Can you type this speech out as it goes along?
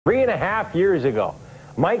3.5 years ago,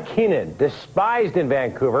 Mike Keenan, despised in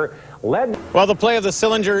Vancouver, led... Well, the play of the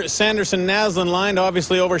Sillinger-Sanderson-Naslund line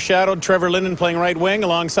obviously overshadowed Trevor Linden playing right wing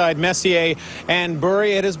alongside Messier and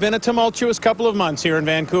Burry. It has been a tumultuous couple of months here in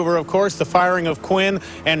Vancouver, of course. The firing of Quinn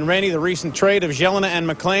and Rennie, the recent trade of Jelena and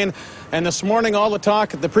McLean. And this morning, all the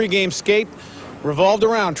talk at the pregame skate revolved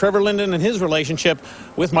around Trevor Linden and his relationship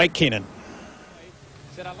with Mike Keenan.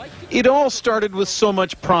 It all started with so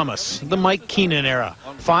much promise, the Mike Keenan era.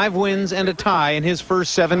 5 wins and a tie in his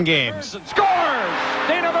first 7 games. Scores!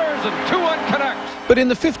 Dana Merzen, 2-1 Canucks. But in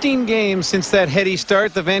the 15 games since that heady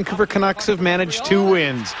start, the Vancouver Canucks have managed 2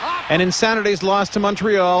 wins. And in Saturday's loss to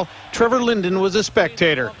Montreal, Trevor Linden was a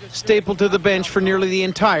spectator, stapled to the bench for nearly the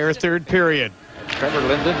entire third period. Trevor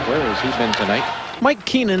Linden, where has he been tonight? Mike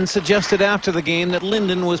Keenan suggested after the game that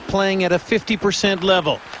Linden was playing at a 50%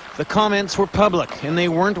 level. The comments were public, and they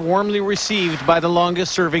weren't warmly received by the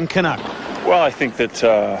longest-serving Canuck. Well, I think that,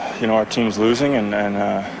 our team's losing, and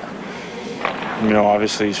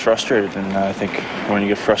obviously he's frustrated. And I think when you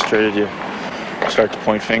get frustrated, you start to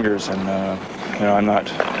point fingers. And,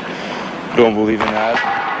 don't believe in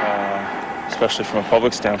that, especially from a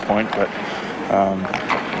public standpoint. But,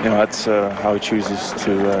 that's how he chooses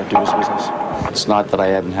to do his business. It's not that I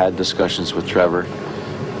haven't had discussions with Trevor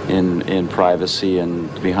in privacy and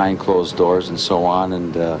behind closed doors and so on,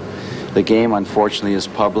 and the game unfortunately is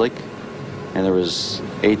public, and there was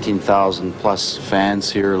 18,000 plus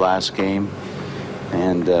fans here last game,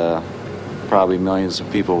 and probably millions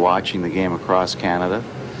of people watching the game across Canada,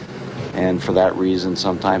 and for that reason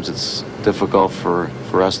sometimes it's difficult for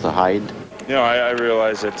us to hide. I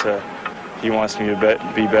realize that he wants me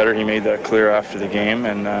to be better. He made that clear after the game,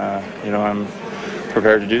 and I'm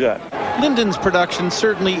prepared to do that. Linden's production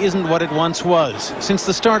certainly isn't what it once was. Since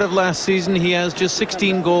the start of last season, he has just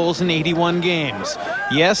 16 goals in 81 games.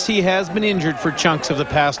 Yes, he has been injured for chunks of the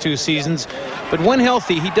past 2 seasons, but when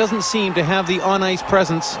healthy, he doesn't seem to have the on-ice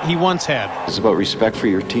presence he once had. It's about respect for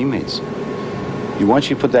your teammates. Once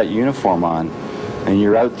you put that uniform on and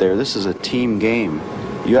you're out there, this is a team game.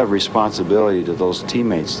 You have responsibility to those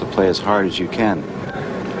teammates to play as hard as you can.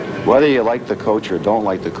 Whether you like the coach or don't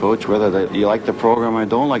like the coach, whether you like the program or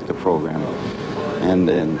don't like the program, and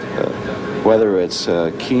whether it's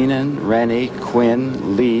Keenan, Rennie,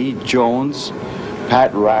 Quinn, Lee, Jones,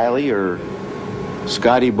 Pat Riley, or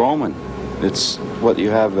Scotty Bowman, it's what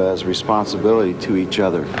you have as responsibility to each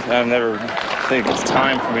other. I never think it's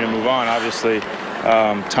time for me to move on. Obviously,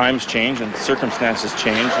 times change and circumstances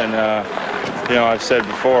change, and I've said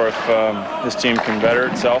before, if this team can better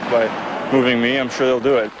itself by moving me, I'm sure they'll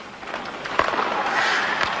do it.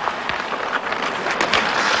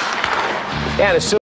 And